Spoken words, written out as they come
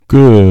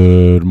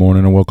Good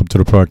morning and welcome to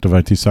the Proactive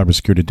IT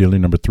Cybersecurity Daily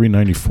number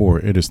 394.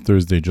 It is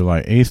Thursday,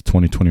 July 8th,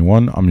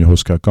 2021. I'm your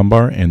host, Scott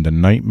Gumbar, and the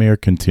nightmare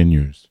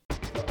continues.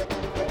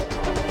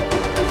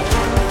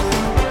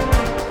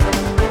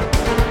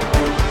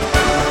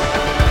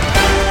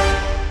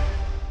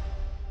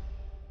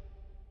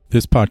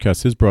 This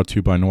podcast is brought to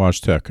you by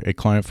Nuage Tech, a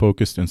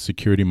client-focused and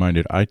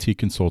security-minded IT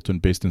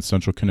consultant based in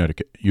Central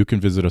Connecticut. You can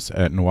visit us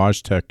at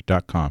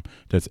nuagetech.com.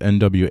 That's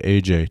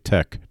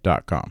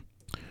NWAJtech.com.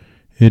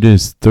 It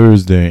is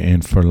Thursday,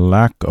 and for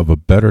lack of a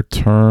better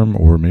term,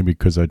 or maybe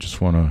because I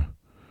just want to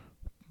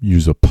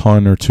use a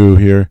pun or two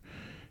here,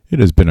 it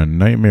has been a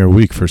nightmare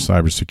week for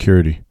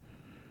cybersecurity.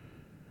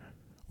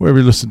 Wherever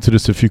you listen to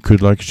this, if you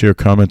could like, share,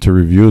 comment, or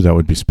review, that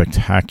would be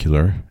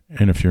spectacular.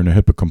 And if you're in a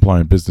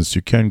HIPAA-compliant business,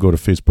 you can go to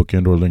Facebook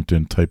and or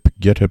LinkedIn, type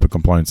Get HIPAA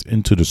Compliance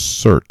into the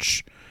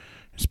search.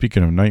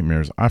 Speaking of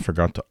nightmares, I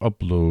forgot to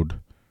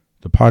upload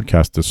the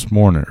podcast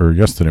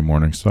yesterday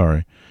morning,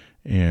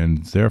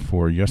 and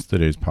therefore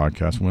yesterday's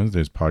podcast,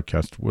 Wednesday's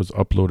podcast, was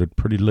uploaded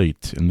pretty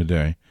late in the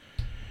day.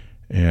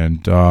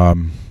 And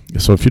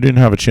so if you didn't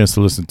have a chance to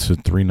listen to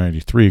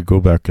 393, go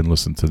back and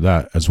listen to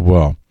that as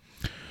well.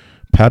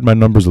 Pad my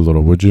numbers a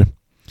little, would you?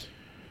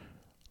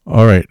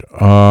 All right,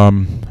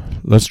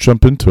 let's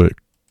jump into it.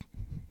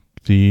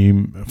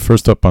 The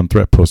first up on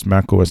Threat Post,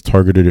 macOS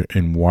targeted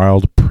in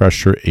Wild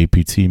Pressure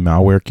APT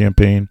malware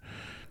campaign.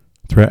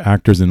 Threat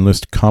actors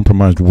enlist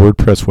compromised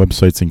WordPress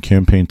websites in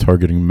campaign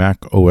targeting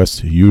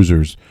macOS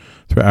users.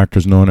 Threat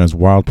actors known as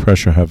Wild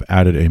Pressure have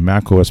added a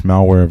macOS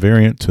malware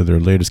variant to their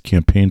latest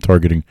campaign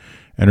targeting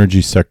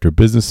energy sector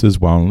businesses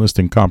while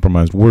enlisting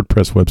compromised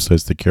WordPress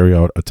websites to carry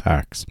out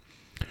attacks.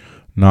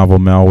 Novel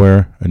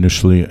malware,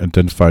 initially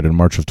identified in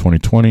March of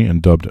 2020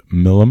 and dubbed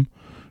Milum,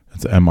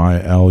 that's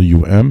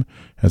M-I-L-U-M,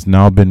 has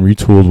now been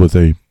retooled with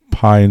a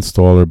Pi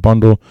installer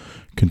bundle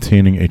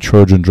containing a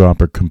Trojan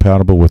dropper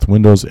compatible with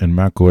Windows and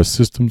macOS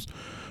systems.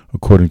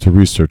 According to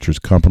researchers,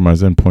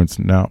 compromised endpoints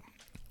now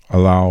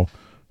allow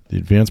the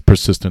Advanced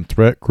Persistent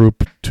Threat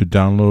Group to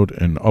download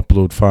and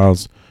upload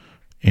files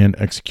and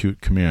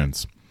execute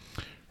commands.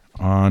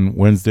 On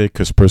Wednesday,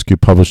 Kaspersky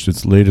published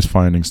its latest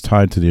findings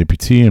tied to the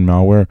APT and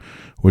malware,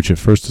 which it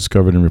first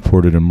discovered and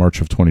reported in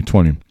March of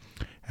 2020.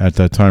 At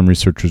that time,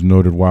 researchers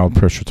noted Wild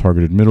Pressure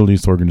targeted Middle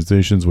East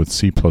organizations with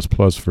C++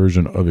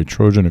 version of a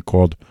Trojan it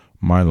called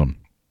Milum.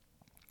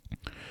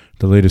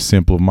 The latest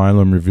sample of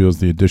Milum reveals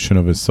the addition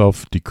of a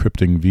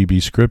self-decrypting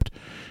VB script,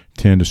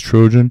 Tandis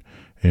Trojan,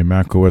 a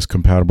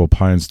macOS-compatible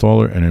Pi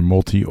installer, and a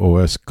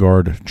multi-OS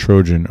guard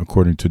Trojan,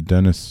 according to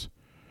Dennis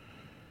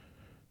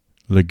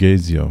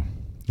Legazo,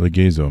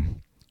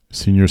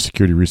 senior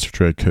security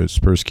researcher at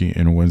Kaspersky,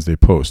 in a Wednesday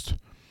post.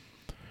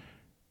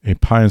 A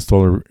Pi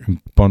installer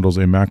bundles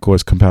a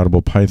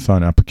macOS-compatible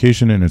Python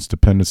application and its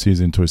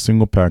dependencies into a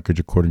single package,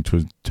 according to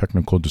a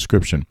technical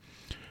description.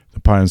 The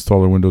Pi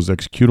installer Windows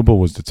executable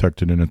was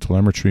detected in a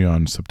telemetry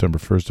on September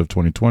 1st of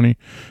 2020,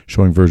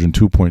 showing version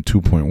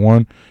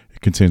 2.2.1.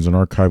 It contains an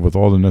archive with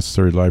all the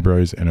necessary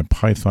libraries and a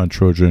Python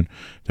Trojan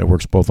that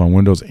works both on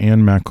Windows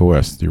and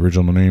macOS. The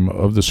original name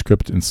of the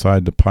script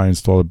inside the Pi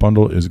installer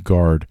bundle is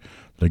Guard,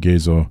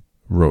 Legazo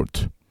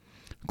wrote.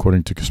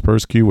 According to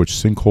Kaspersky, which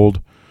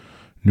sinkholed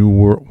new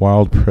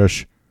Wild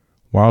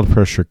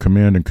Pressure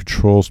command and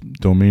control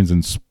domains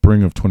in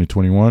spring of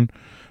 2021,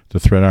 the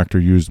threat actor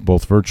used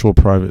both virtual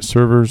private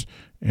servers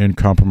and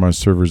compromised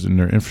servers in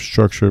their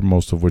infrastructure,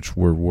 most of which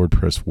were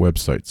WordPress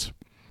websites.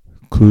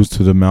 Clues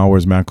to the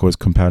malware's macOS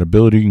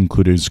compatibility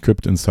include a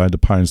script inside the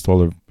Pi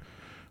installer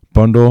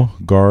bundle,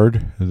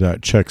 Guard,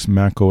 that checks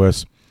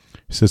macOS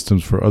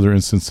systems for other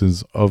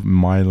instances of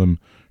Milum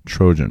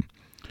Trojan.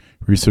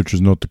 Researchers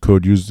note the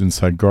code used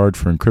inside Guard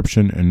for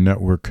encryption and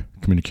network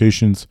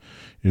communications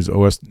is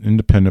OS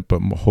independent,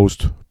 but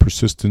host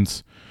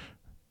persistence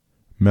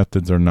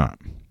methods are not.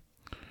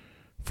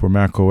 For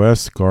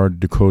macOS, Guard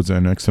decodes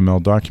an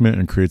XML document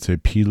and creates a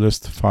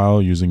plist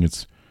file using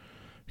its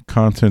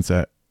contents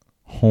at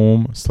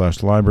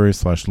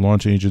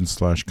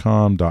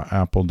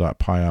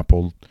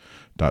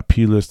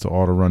home/libraries/launchagent/com.apple.pyapple.plist to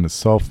auto-run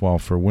itself, while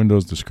for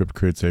Windows, the script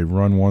creates a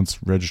run-once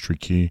registry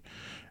key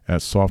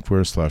at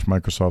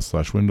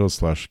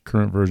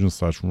software/microsoft/windows/current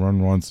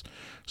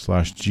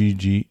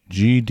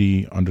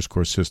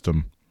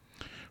version/run-once/gd_system.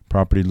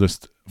 Property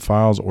list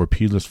files or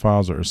plist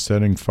files are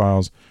setting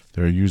files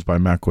that are used by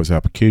macOS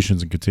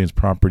applications and contains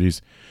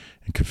properties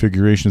and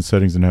configuration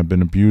settings and have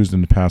been abused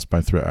in the past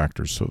by threat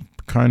actors. So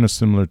kind of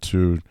similar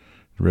to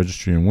the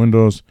registry in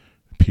Windows,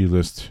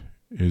 plist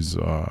is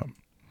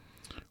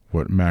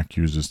what Mac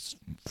uses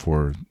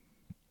for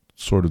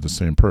sort of the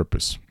same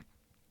purpose.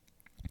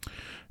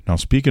 Now,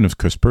 speaking of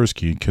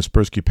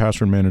Kaspersky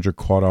Password Manager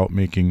caught out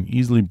making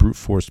easily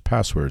brute-forced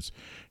passwords.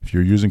 If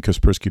you're using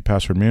Kaspersky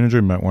Password Manager,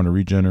 you might want to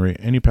regenerate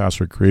any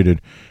password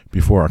created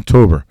before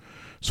October.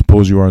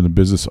 Suppose you are in the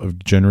business of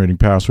generating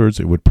passwords,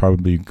 it would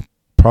probably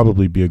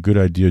be a good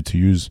idea to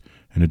use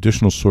an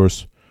additional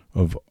source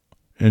of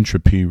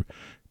entropy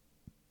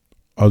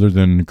other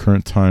than the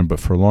current time, but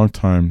for a long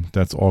time,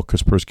 that's all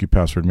Kaspersky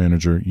Password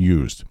Manager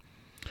used.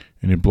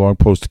 In a blog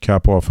post to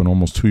cap off an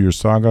almost 2-year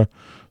saga,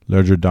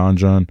 Ledger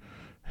Donjon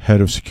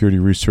head of security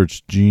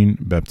research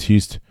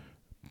Jean-Baptiste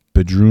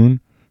Bedroun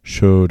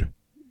showed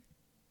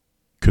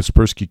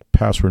Kaspersky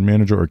Password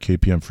Manager, or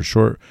KPM for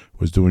short,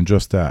 was doing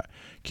just that.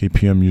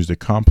 KPM used a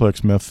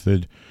complex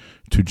method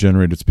to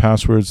generate its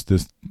passwords.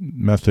 This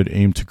method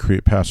aimed to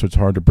create passwords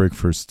hard to break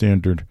for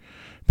standard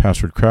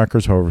password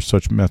crackers. However,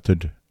 such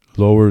method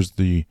lowers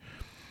the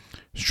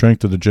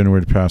strength of the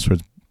generated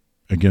passwords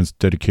against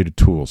dedicated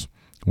tools.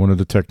 One of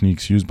the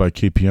techniques used by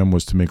KPM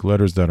was to make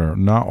letters that are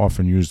not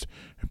often used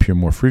appear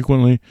more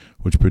frequently,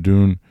 which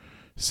Bedroun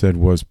said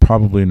was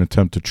probably an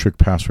attempt to trick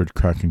password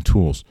cracking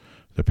tools.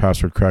 The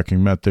password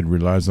cracking method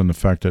relies on the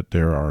fact that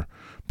there are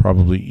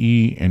probably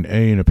E and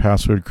A in a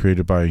password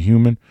created by a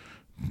human,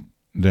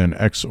 then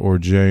X or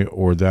J,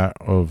 or that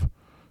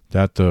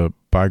the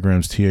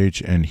bigrams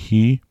TH and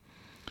HE,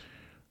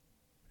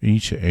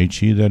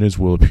 that is,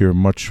 will appear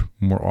much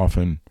more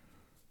often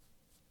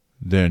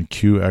than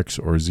Q, X,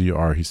 or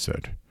ZR, he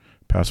said.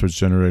 Passwords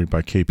generated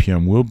by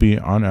KPM will be,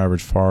 on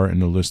average, far in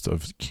the list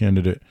of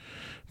candidate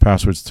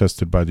passwords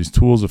tested by these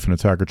tools. If an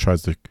attacker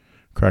tries to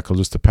crack a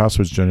list of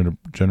passwords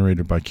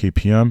generated by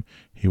KPM,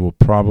 he will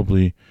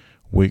probably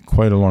wait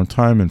quite a long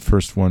time, and the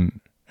first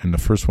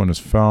one is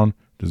found.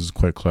 This is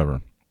quite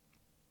clever.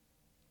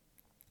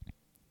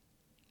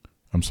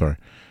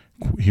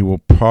 He will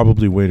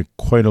probably wait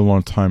quite a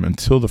long time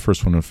until the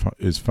first one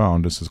is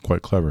found. This is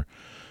quite clever.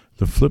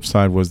 The flip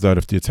side was that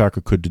if the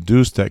attacker could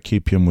deduce that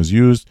KPM was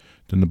used,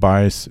 then the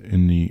bias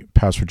in the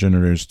password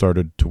generator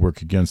started to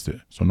work against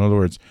it. So in other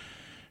words,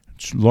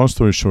 long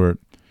story short,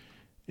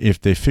 if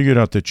they figured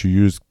out that you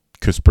used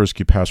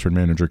Kaspersky Password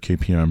Manager,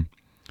 KPM,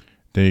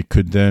 they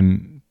could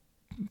then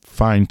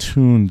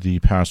fine-tune the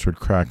password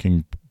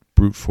cracking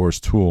brute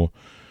force tool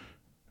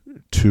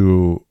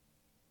to,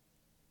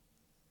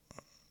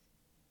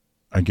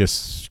 I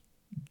guess,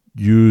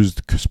 use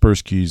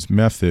Kaspersky's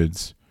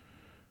methods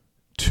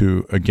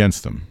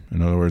against them.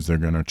 In other words, they're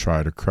going to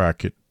try to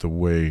crack it the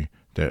way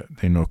that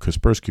they know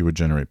Kaspersky would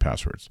generate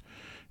passwords.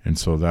 And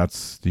so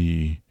that's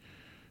the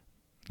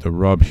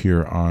rub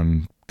here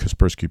on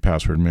Kaspersky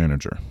Password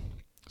Manager.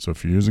 So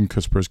if you're using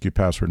Kaspersky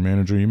Password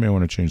Manager, you may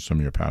want to change some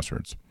of your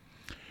passwords.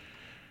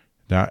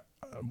 That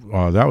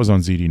was on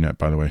ZDNet,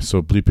 by the way.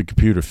 So Bleeping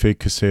Computer, fake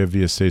Kaseya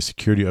VSA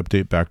security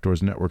update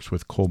backdoors networks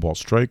with Cobalt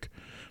Strike.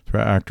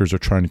 Threat actors are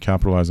trying to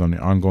capitalize on the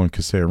ongoing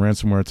Kaseya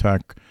ransomware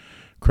attack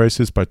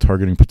crisis by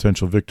targeting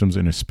potential victims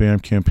in a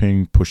spam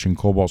campaign, pushing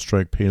Cobalt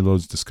Strike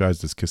payloads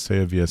disguised as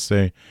Kaseya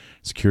VSA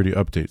security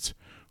updates.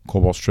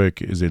 Cobalt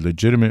Strike is a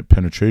legitimate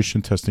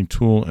penetration testing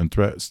tool and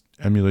threat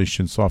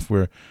emulation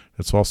software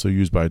that's also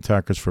used by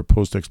attackers for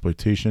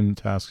post-exploitation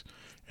tasks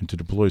and to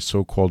deploy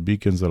so-called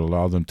beacons that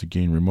allow them to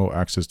gain remote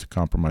access to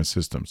compromised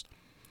systems.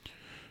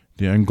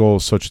 The end goal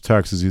of such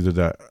attacks is either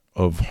that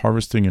of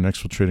harvesting and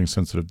exfiltrating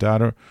sensitive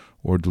data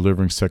or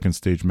delivering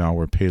second-stage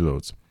malware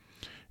payloads.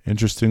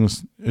 Interestingly,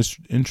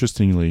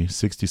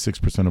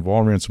 66% of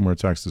all ransomware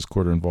attacks this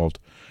quarter involved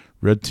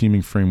red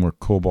teaming framework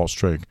Cobalt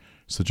Strike,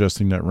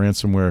 suggesting that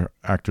ransomware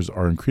actors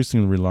are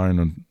increasingly relying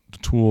on the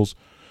tools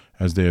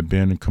as they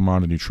abandon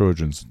commodity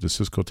Trojans, the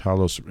Cisco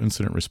Talos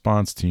Incident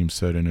Response Team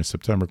said in a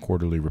September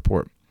quarterly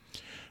report.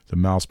 The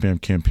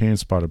malspam campaign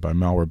spotted by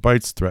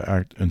Malwarebytes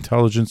Threat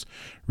Intelligence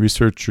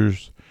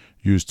researchers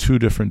used two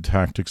different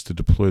tactics to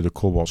deploy the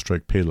Cobalt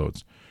Strike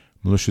payloads.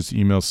 Malicious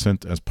emails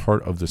sent as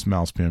part of this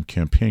malspam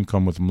campaign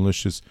come with a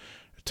malicious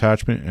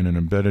attachment and an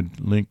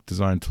embedded link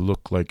designed to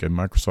look like a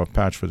Microsoft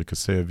patch for the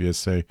Kaseya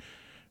VSA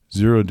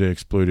 0-day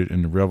exploited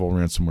in the Revel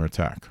ransomware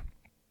attack.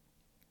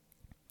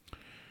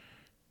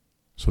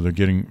 So they're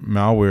getting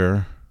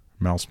malware,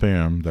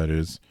 malspam, that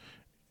is,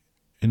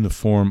 in the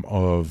form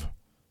of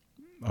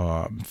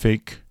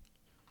fake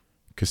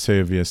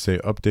Kaseya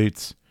VSA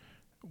updates,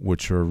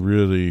 which are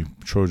really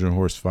Trojan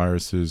horse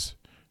viruses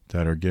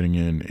that are getting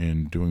in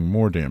and doing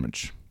more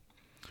damage.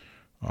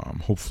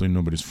 Hopefully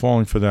nobody's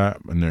falling for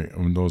that,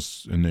 and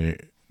those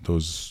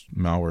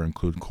malware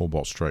include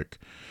Cobalt Strike.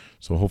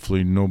 So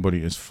hopefully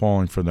nobody is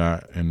falling for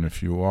that, and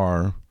if you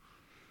are,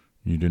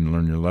 you didn't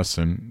learn your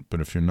lesson,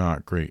 but if you're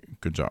not, great,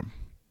 good job.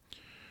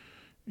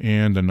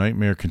 And the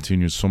nightmare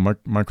continues. So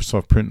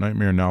Microsoft Print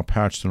Nightmare now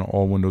patched in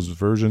all Windows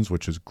versions,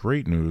 which is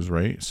great news,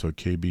 right? So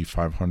KB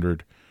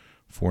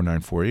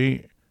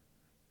 500.4948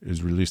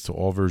 is released to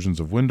all versions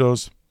of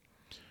Windows,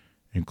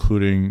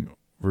 including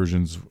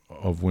versions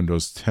of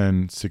Windows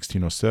 10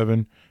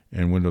 1607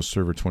 and Windows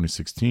Server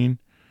 2016.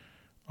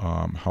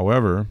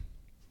 However,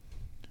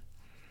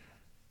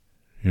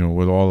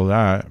 with all of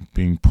that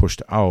being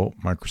pushed out,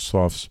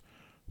 Microsoft's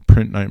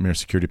Print Nightmare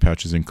security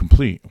patch is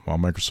incomplete. While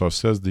Microsoft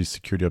says these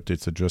security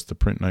updates address the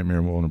Print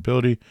Nightmare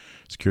vulnerability,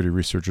 security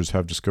researchers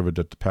have discovered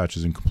that the patch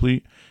is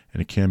incomplete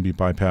and it can be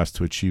bypassed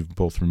to achieve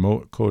both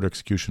remote code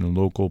execution and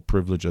local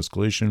privilege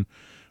escalation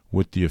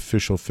with the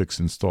official fix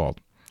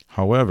installed.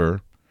 However,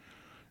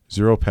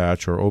 Zero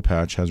Patch or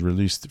OPatch has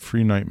released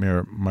free Print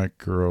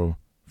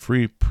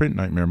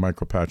Nightmare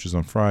micro patches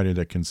on Friday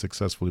that can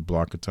successfully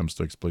block attempts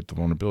to exploit the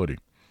vulnerability.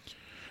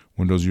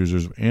 Windows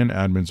users and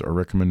admins are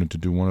recommended to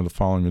do one of the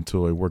following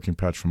until a working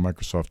patch from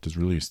Microsoft is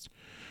released.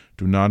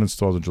 Do not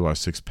install the July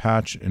 6th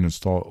patch and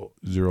install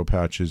zero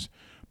patches,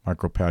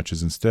 micro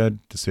patches instead.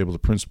 Disable the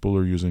print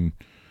spooler using,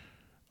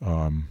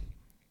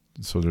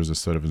 so there's a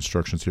set of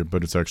instructions here,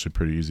 but it's actually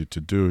pretty easy to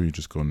do. You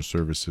just go into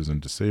services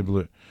and disable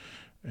it.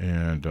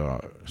 And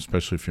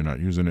especially if you're not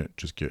using it,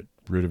 just get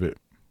rid of it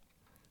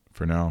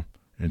for now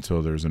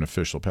until there's an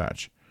official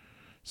patch.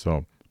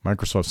 So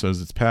Microsoft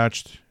says it's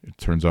patched. It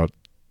turns out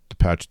the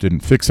patch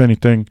didn't fix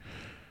anything.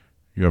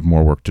 You have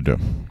more work to do.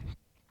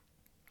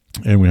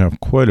 And we have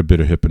quite a bit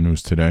of HIPAA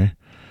news today.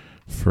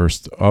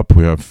 First up,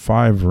 we have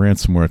 5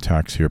 ransomware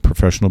attacks here.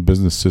 Professional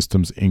Business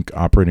Systems, Inc.,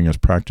 operating as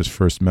Practice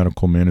First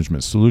Medical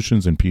Management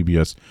Solutions and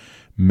PBS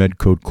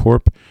Medcode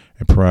Corp.,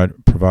 a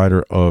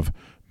provider of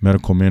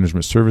medical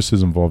management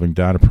services involving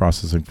data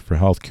processing for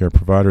healthcare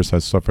providers,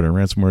 has suffered a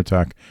ransomware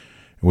attack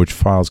in which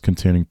files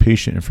containing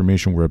patient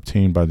information were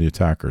obtained by the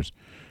attackers.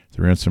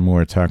 The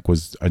ransomware attack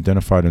was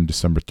identified on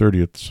December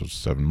 30th, so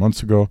 7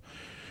 months ago,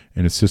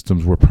 and its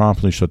systems were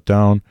promptly shut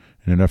down.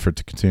 In an effort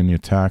to contain the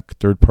attack,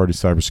 third-party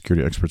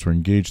cybersecurity experts were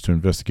engaged to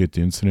investigate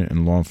the incident,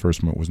 and law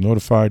enforcement was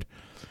notified.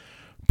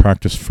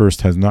 Practice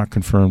First has not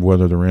confirmed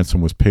whether the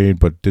ransom was paid,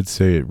 but did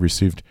say it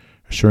received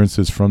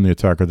assurances from the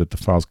attacker that the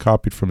files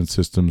copied from its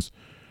systems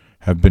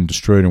have been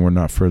destroyed and were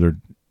not further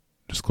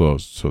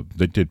disclosed. So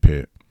they did pay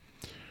it.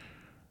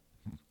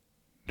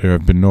 There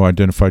have been no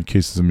identified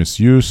cases of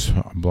misuse,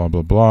 blah,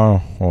 blah,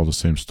 blah, all the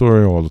same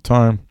story all the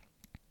time.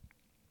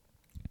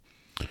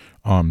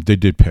 They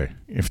did pay.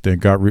 If they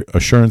got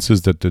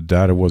assurances that the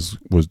data was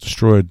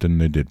destroyed, then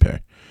they did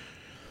pay.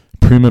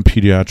 Prima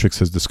Pediatrics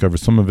has discovered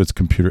some of its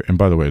computer, and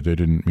by the way, they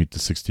didn't meet the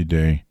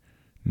 60-day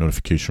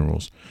notification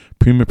rules.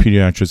 Prima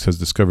Pediatrics has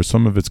discovered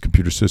some of its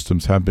computer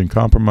systems have been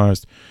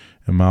compromised,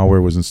 and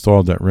malware was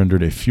installed that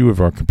rendered a few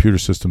of our computer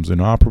systems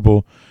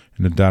inoperable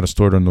and the data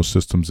stored on those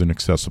systems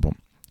inaccessible.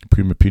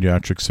 Prima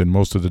Pediatrics said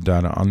most of the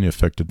data on the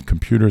affected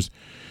computers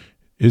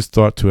is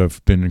thought to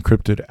have been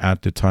encrypted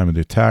at the time of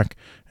the attack,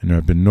 and there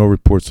have been no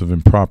reports of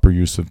improper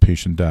use of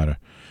patient data.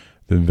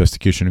 The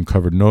investigation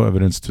uncovered no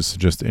evidence to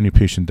suggest any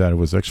patient data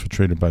was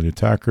exfiltrated by the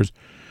attackers.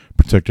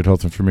 Protected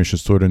health information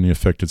stored in the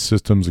affected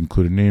systems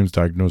included names,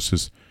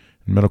 diagnosis,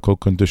 medical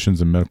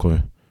conditions, and medical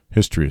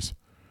histories.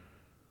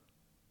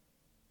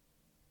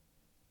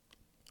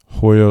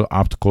 Hoya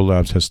Optical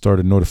Labs has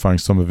started notifying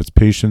some of its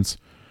patients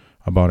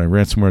about a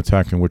ransomware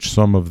attack in which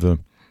some of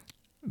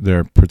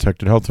their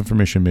protected health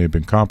information may have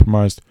been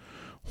compromised.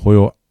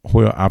 Hoya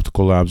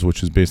Optical Labs,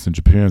 which is based in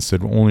Japan,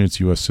 said only its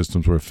U.S.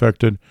 systems were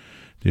affected.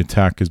 The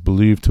attack is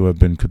believed to have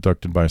been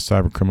conducted by a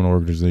cybercriminal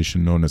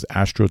organization known as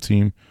Astro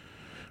Team,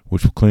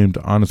 which claimed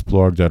on its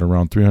blog that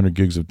around 300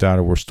 gigs of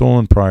data were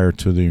stolen prior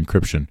to the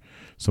encryption.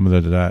 Some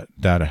of that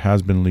data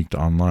has been leaked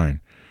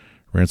online.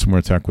 Ransomware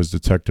attack was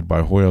detected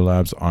by Hoya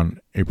Labs on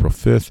April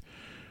 5th,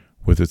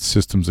 with its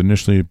systems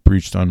initially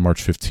breached on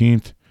March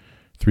 15th.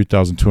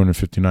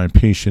 3,259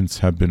 patients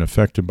have been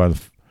affected by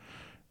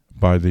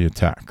the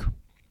attack.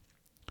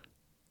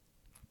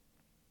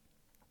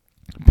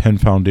 Penn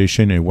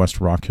Foundation, a West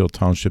Rock Hill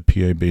Township,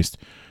 PA-based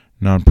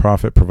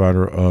nonprofit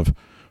provider of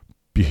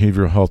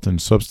behavioral health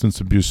and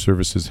substance abuse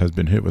services, has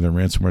been hit with a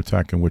ransomware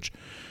attack in which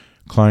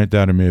client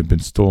data may have been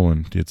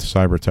stolen. The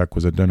cyber attack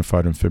was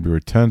identified on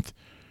February 10th,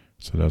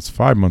 so that's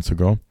 5 months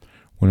ago,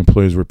 when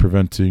employees were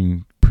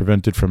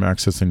prevented from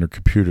accessing their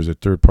computers. A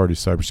third-party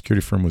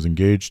cybersecurity firm was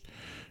engaged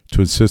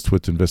to assist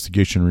with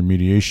investigation and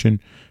remediation.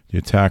 The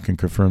attack and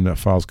confirmed that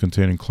files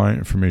containing client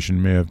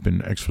information may have been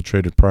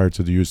exfiltrated prior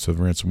to the use of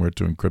ransomware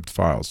to encrypt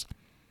files.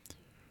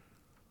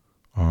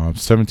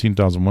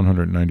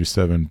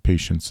 17,197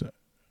 patients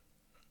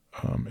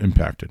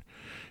impacted.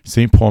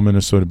 St. Paul,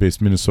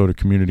 Minnesota-based Minnesota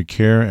Community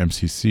Care,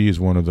 MCC, is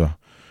one of the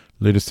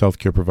latest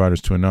healthcare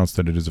providers to announce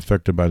that it is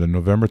affected by the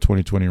November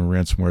 2020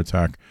 ransomware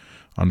attack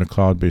on the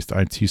cloud-based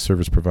IT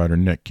service provider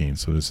NetGain.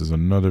 So this is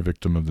another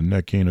victim of the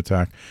NetGain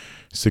attack.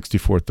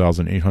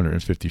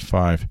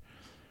 64,855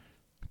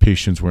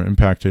 patients were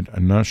impacted.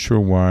 I'm not sure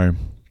why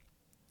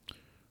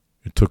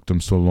it took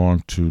them so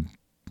long to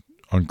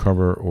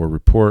uncover or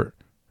report.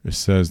 It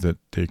says that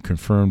they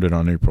confirmed it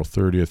on April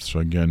 30th. So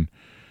again,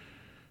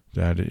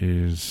 that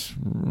is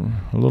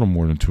a little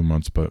more than 2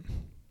 months, but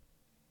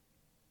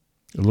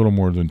a little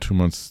more than 2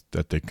 months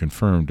that they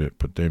confirmed it,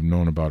 but they've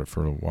known about it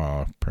for a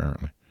while,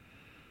 apparently.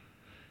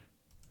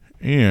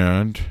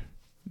 And,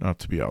 not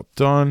to be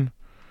outdone,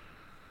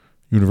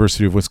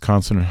 University of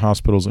Wisconsin and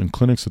Hospitals and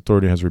Clinics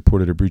Authority has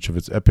reported a breach of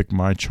its Epic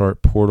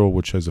MyChart portal,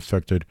 which has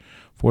affected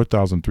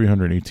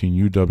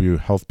 4,318 UW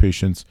health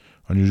patients.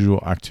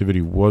 Unusual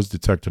activity was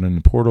detected in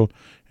the portal.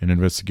 An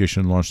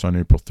investigation launched on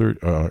April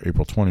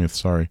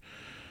 20th,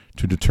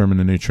 to determine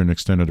the nature and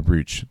extent of the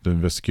breach. The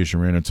investigation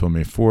ran until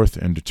May 4th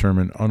and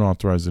determined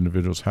unauthorized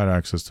individuals had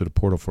access to the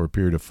portal for a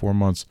period of 4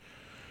 months,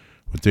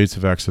 with dates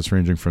of access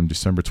ranging from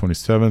December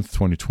 27th,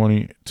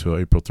 2020 to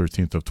April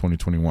 13th of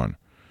 2021.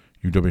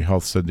 UW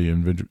Health said the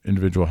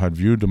individual had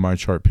viewed the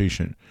MyChart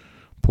patient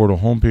portal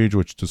homepage,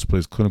 which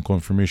displays clinical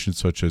information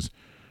such as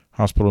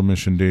hospital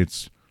admission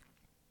dates,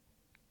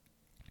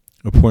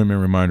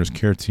 appointment reminders,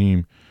 care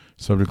team,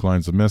 subject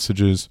lines of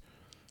messages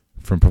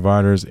from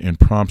providers, and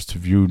prompts to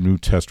view new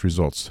test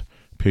results.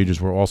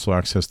 Pages were also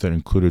accessed that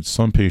included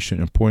some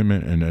patient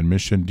appointment and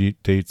admission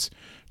dates,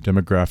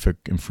 demographic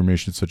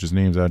information such as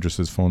names,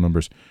 addresses, phone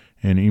numbers,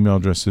 and email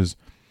addresses,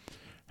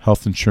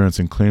 health insurance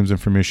and claims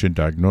information,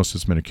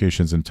 diagnosis,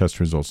 medications, and test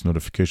results.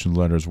 Notification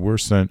letters were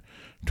sent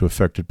to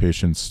affected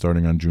patients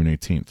starting on June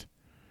 18th.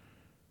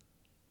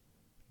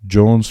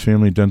 Jones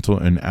Family Dental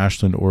in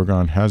Ashland,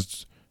 Oregon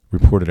has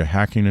reported a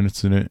hacking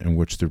incident in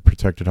which the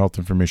protected health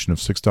information of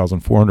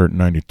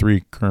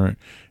 6,493 current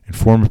and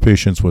former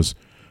patients was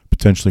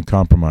potentially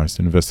compromised.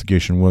 An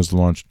investigation was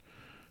launched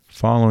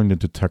following the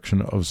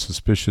detection of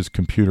suspicious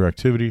computer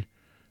activity,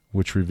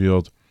 which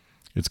revealed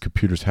its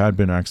computers had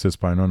been accessed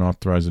by an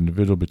unauthorized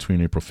individual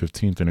between April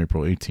 15th and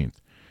April 18th.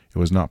 It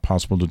was not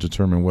possible to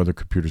determine whether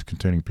computers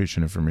containing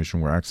patient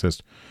information were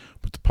accessed,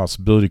 but the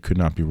possibility could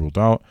not be ruled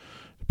out.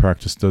 The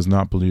practice does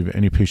not believe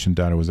any patient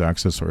data was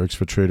accessed or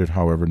exfiltrated.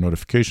 However,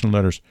 notification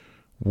letters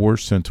were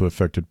sent to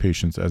affected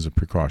patients as a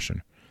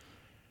precaution.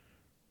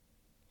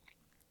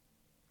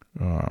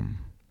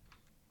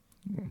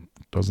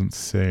 Doesn't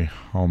say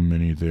how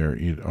many there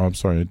either. Oh, I'm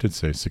sorry, it did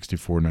say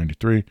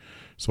 6,493,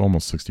 so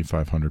almost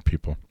 6,500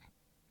 people.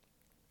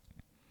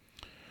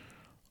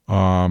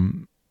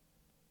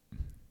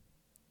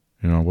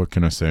 What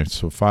can I say?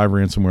 So 5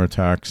 ransomware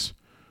attacks,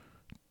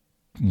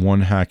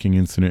 1 hacking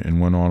incident,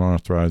 and 1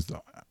 unauthorized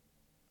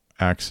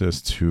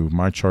access to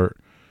MyChart.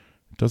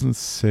 It doesn't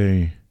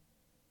say.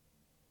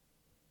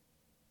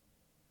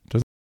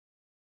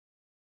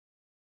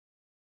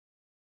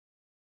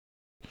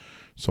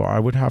 So I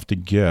would have to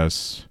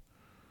guess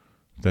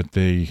that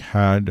they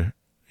had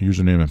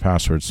username and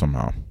password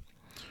somehow.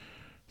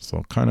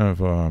 So kind of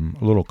a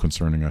little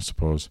concerning, I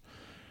suppose.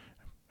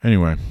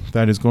 Anyway,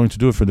 that is going to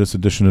do it for this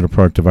edition of the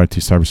Proactive IT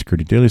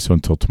Cybersecurity Daily. So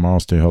until tomorrow,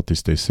 stay healthy,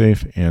 stay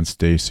safe, and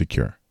stay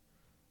secure.